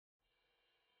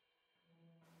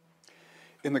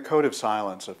In the Code of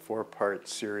Silence, a four-part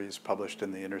series published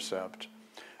in The Intercept,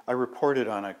 I reported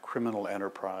on a criminal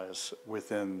enterprise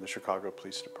within the Chicago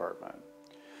Police Department.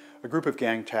 A group of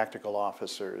gang tactical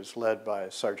officers led by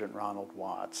Sergeant Ronald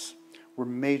Watts were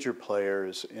major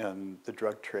players in the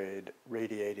drug trade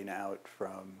radiating out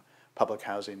from public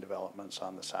housing developments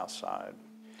on the South Side.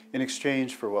 In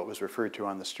exchange for what was referred to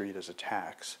on the street as a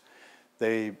tax,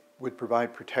 they would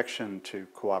provide protection to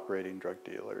cooperating drug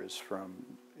dealers from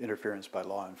interference by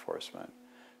law enforcement,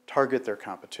 target their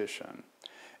competition,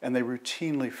 and they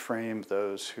routinely framed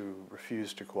those who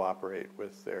refused to cooperate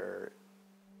with their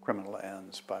criminal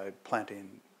ends by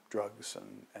planting drugs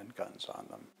and guns on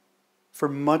them. For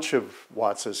much of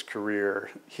Watts's career,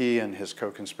 he and his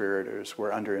co-conspirators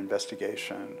were under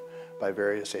investigation by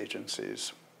various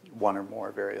agencies, one or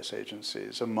more various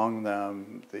agencies, among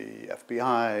them the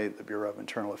FBI, the Bureau of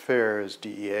Internal Affairs,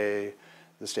 DEA,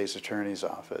 the State's Attorney's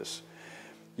Office.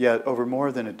 Yet, over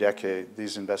more than a decade,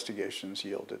 these investigations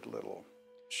yielded little.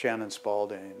 Shannon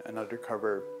Spalding, an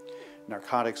undercover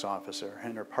narcotics officer,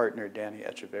 and her partner, Danny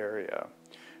Echeverria,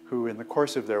 who in the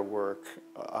course of their work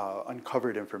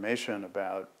uncovered information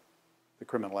about the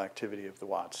criminal activity of the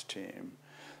Watts team,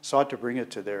 sought to bring it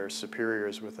to their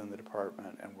superiors within the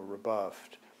department and were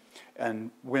rebuffed, and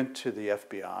went to the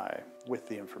FBI with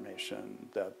the information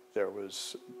that there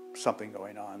was something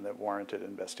going on that warranted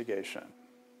investigation.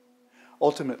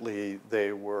 Ultimately,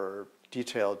 they were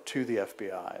detailed to the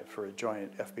FBI for a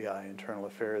joint FBI internal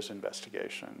affairs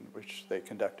investigation, which they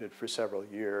conducted for several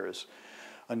years,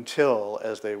 until,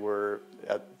 as they were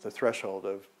at the threshold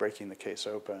of breaking the case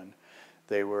open,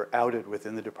 they were outed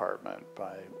within the department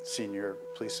by senior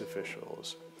police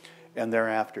officials, and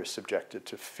thereafter subjected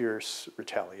to fierce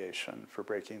retaliation for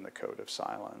breaking the Code of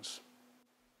Silence.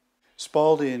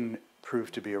 Spalding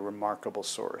proved to be a remarkable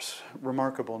source,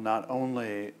 remarkable not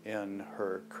only in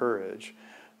her courage,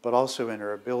 but also in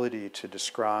her ability to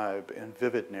describe in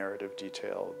vivid narrative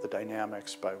detail the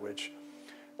dynamics by which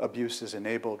abuse is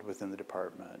enabled within the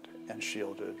department and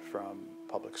shielded from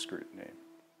public scrutiny.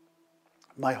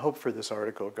 My hope for this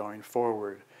article going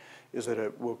forward is that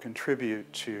it will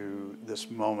contribute to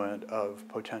this moment of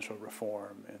potential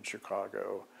reform in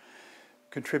Chicago,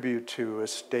 contribute to a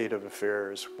state of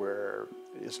affairs where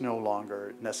it's no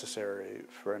longer necessary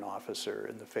for an officer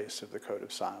in the face of the Code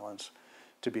of Silence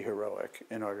to be heroic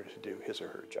in order to do his or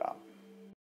her job.